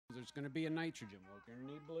there's going to be a nitrogen. We're going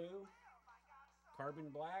to need blue,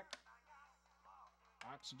 carbon black,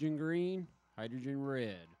 oxygen green, hydrogen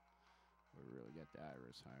red. We really got the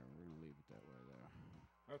iris higher. We're going to leave it that way, though.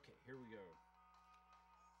 Okay, here we go.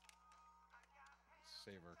 Let's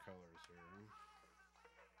save our colors here.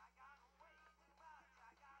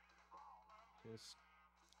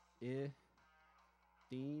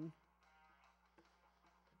 Hist-i-dine.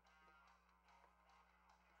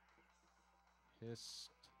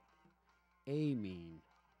 Hist-amine.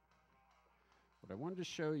 What I wanted to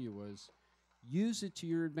show you was use it to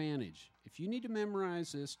your advantage. If you need to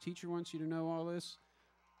memorize this, teacher wants you to know all this.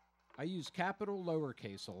 I use capital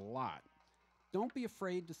lowercase a lot. Don't be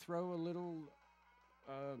afraid to throw a little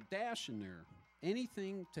dash in there.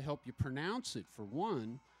 Anything to help you pronounce it, for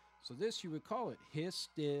one. So this, you would call it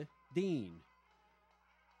Hist-i-dine.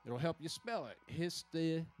 It'll help you spell it.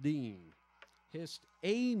 Hist-i-dine.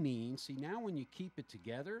 Hist-amine. See, now when you keep it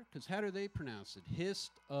together, because how do they pronounce it?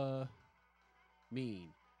 Hist-amine.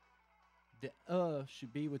 The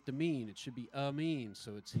should be with the mean. It should be amine.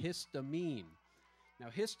 So it's histamine. Now,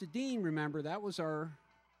 histidine, remember, that was our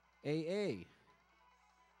AA.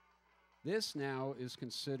 This now is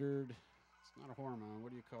considered, it's not a hormone.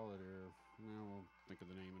 What do you call it here? Now we'll think of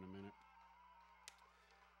the name in a minute.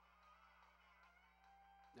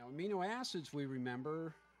 Now, amino acids, we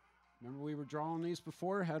remember we were drawing these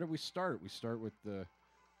before? How do we start? We start with the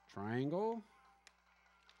triangle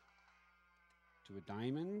to a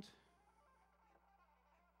diamond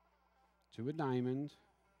to a diamond.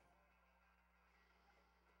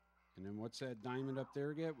 And then what's that diamond up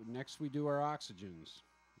there get? Next we do our oxygens.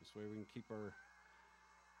 This way we can keep our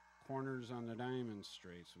corners on the diamond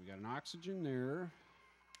straight. So we got an oxygen there.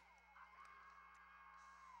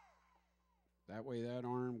 That way that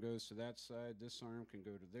arm goes to that side. This arm can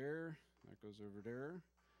go to there. That goes over there.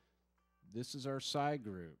 This is our side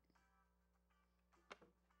group.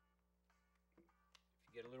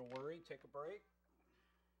 If you get a little worried, take a break.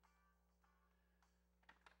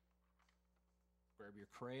 Grab your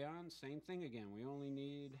crayon. Same thing again. We only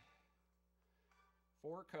need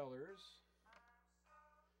 4 colors.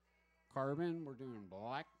 Carbon, we're doing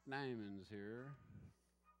black diamonds here.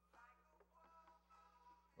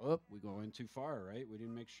 Oh, we go in too far, right? We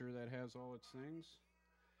didn't make sure that has all its things.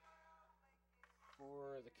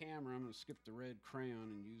 For the camera, I'm going to skip the red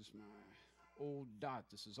crayon and use my old dot.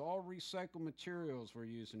 This is all recycled materials we're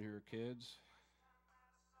using here, kids.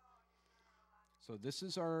 So this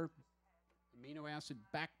is our amino acid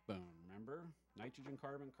backbone, remember? Nitrogen,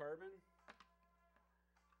 carbon, carbon.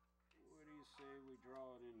 What do you say we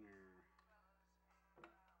draw it in there?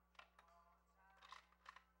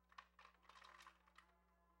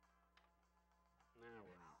 Now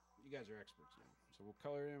we're not. You guys are experts now. So we'll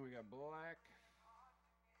color it in. We got black.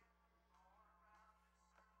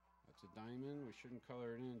 That's a diamond. We shouldn't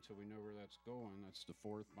color it in until we know where that's going. That's the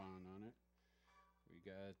 4th bond on it. We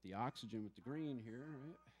got the oxygen with the green here,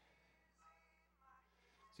 right?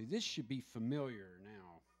 See, this should be familiar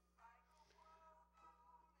now.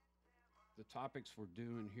 The topics we're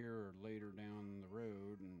doing here are later down the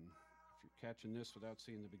road, and if you're catching this without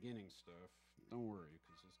seeing the beginning stuff, don't worry,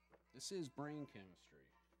 because this is brain chemistry.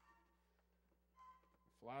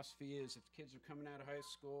 The philosophy is if kids are coming out of high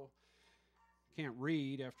school, can't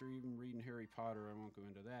read after even reading Harry Potter, I won't go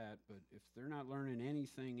into that, but if they're not learning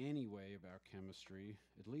anything anyway about chemistry,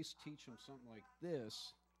 at least teach them something like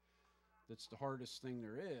this. That's the hardest thing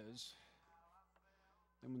there is.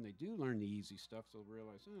 Then when they do learn the easy stuff, they'll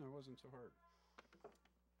realize, oh, it wasn't so hard.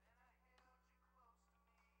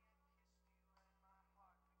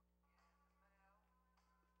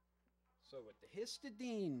 So with the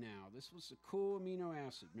histidine now, this was a cool amino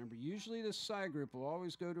acid. Remember, usually this side group will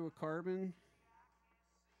always go to a carbon.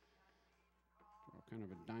 Draw kind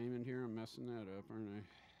of a diamond here. I'm messing that up, aren't I?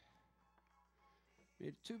 Made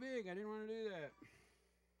it too big. I didn't want to do that.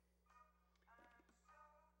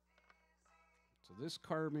 So this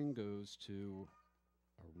carbon goes to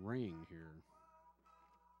a ring here.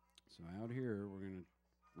 So out here, we're going to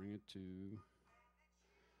bring it to,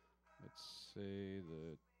 let's say,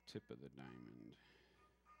 the tip of the diamond.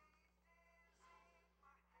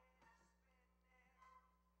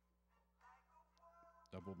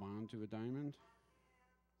 Double bond to a diamond.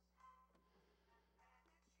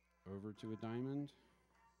 Over to a diamond.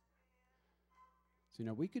 See,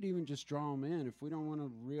 now we could even just draw them in. If we don't want to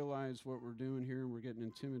realize what we're doing here and we're getting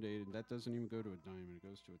intimidated, that doesn't even go to a diamond. It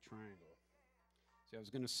goes to a triangle. See, I was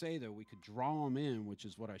going to say, though, we could draw them in, which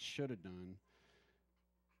is what I should have done.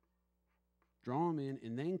 Draw them in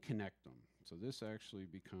and then connect them. So this actually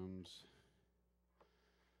becomes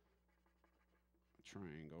a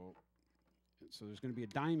triangle. So there's going to be a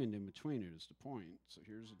diamond in between it is the point. So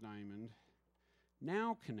here's a diamond.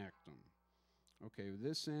 Now connect them. Okay,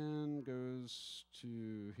 this end goes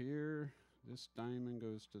to here. This diamond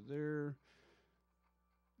goes to there.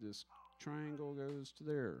 This triangle goes to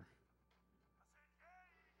there.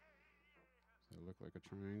 Does it look like a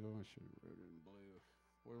triangle? I should have wrote it in blue.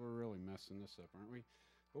 Boy, we're really messing this up, aren't we?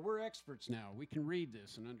 But we're experts now. We can read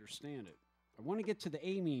this and understand it. I want to get to the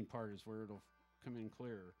amine part is where it'll come in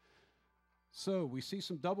clearer. So we see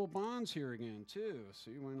some double bonds here again, too.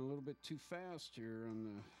 So you went a little bit too fast here on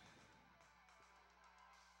the...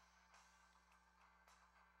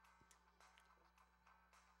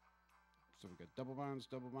 So we got double bonds,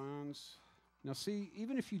 double bonds. Now see,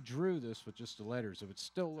 even if you drew this with just the letters, it would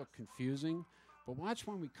still look confusing. But watch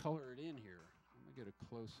when we color it in here. Let me get a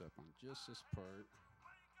close-up on just this part.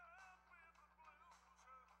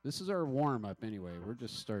 This is our warm-up anyway. We're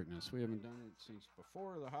just starting this. We haven't done it since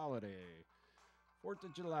before the holiday. 4th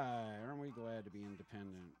of July. Aren't we glad to be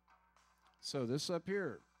independent? So this up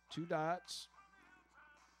here, 2 dots.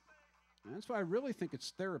 And that's why I really think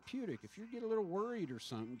it's therapeutic. If you get a little worried or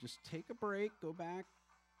something, just take a break, go back,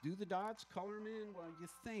 do the dots, color them in while you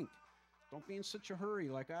think. Don't be in such a hurry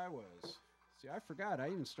like I was. See, I forgot. I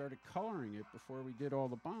even started coloring it before we did all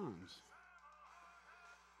the bonds.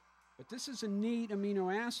 But this is a neat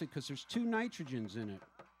amino acid because there's 2 nitrogens in it.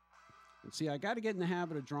 And see, I got to get in the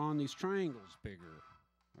habit of drawing these triangles bigger,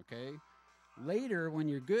 okay? Later, when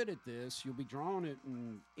you're good at this, you'll be drawing it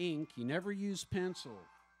in ink. You never use pencil,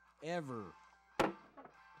 ever. You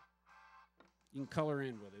can color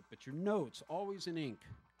in with it, but your notes, always in ink.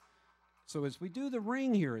 So as we do the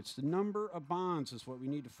ring here, it's the number of bonds is what we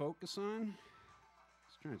need to focus on.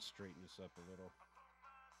 Let's try and straighten this up a little.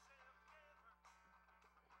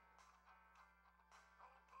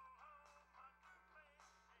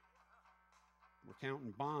 We're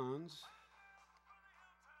counting bonds.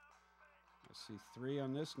 I see 3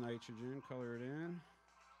 on this nitrogen. Color it in.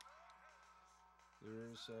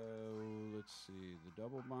 There's, let's see, the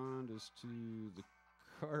double bond is to the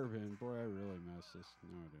carbon. Boy, I really messed this.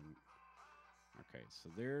 No, I didn't. Okay, so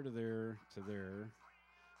there to there to there.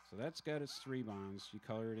 So that's got its 3 bonds. You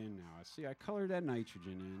color it in now. I see I colored that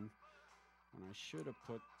nitrogen in when I should have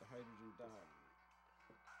put the hydrogen dot.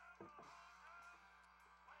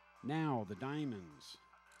 Now, the diamonds.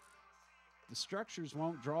 The structures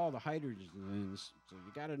won't draw the hydrogens, so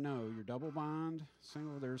you got to know your double bond,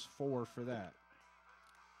 single, there's 4 for that.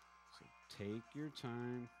 So take your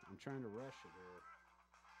time. I'm trying to rush it here.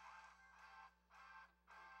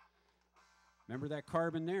 Remember that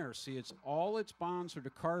carbon there? See, it's all its bonds are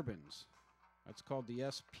to carbons. That's called the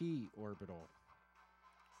sp orbital.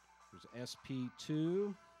 There's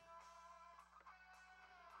sp2.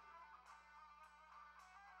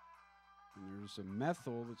 And there's a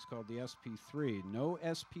methyl that's called the sp3. No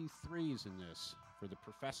sp3s in this for the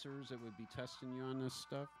professors that would be testing you on this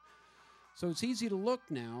stuff. So it's easy to look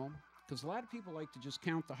now because a lot of people like to just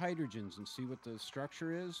count the hydrogens and see what the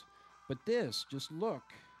structure is. But this, just look,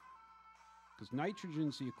 because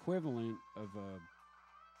nitrogen's the equivalent of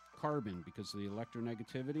carbon because of the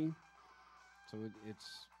electronegativity. So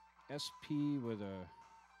it's sp with a,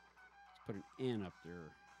 let's put an N up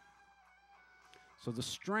there. So the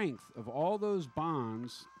strength of all those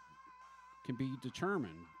bonds can be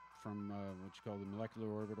determined from what you call the molecular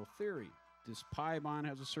orbital theory. This pi bond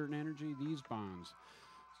has a certain energy, these bonds.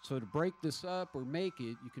 So to break this up or make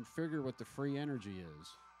it, you can figure what the free energy is.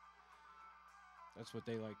 That's what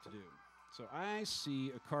they like to do. So I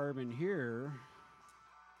see a carbon here.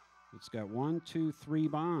 It's got 1, 2, 3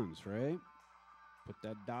 bonds, right? Put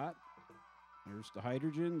that dot. There's the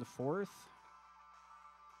hydrogen, the 4th.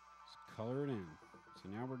 Let's color it in. So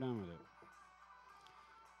now we're done with it.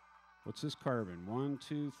 What's this carbon? 1,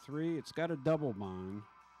 2, 3. It's got a double bond,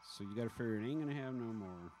 so you got to figure it ain't going to have no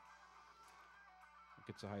more. It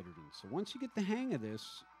gets a hydrogen. So once you get the hang of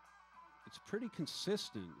this, it's pretty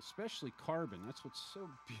consistent, especially carbon. That's what's so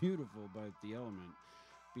beautiful about the element,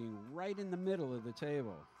 being right in the middle of the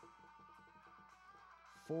table.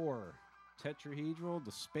 4, tetrahedral.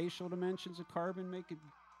 The spatial dimensions of carbon make it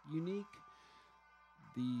unique.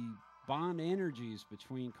 The bond energies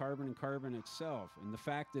between carbon and carbon itself, and the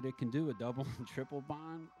fact that it can do a double and triple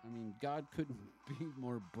bond. I mean, God couldn't be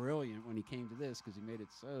more brilliant when he came to this because he made it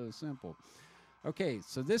so simple. Okay,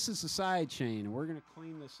 so this is the side chain, and we're going to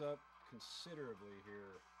clean this up considerably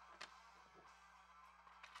here.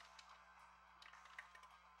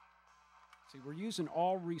 See, we're using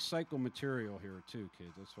all recycled material here too,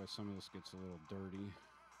 kids. That's why some of this gets a little dirty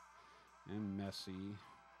and messy.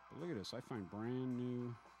 But look at this. I find brand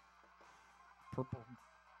new purple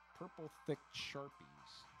thick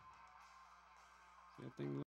Sharpies. That thing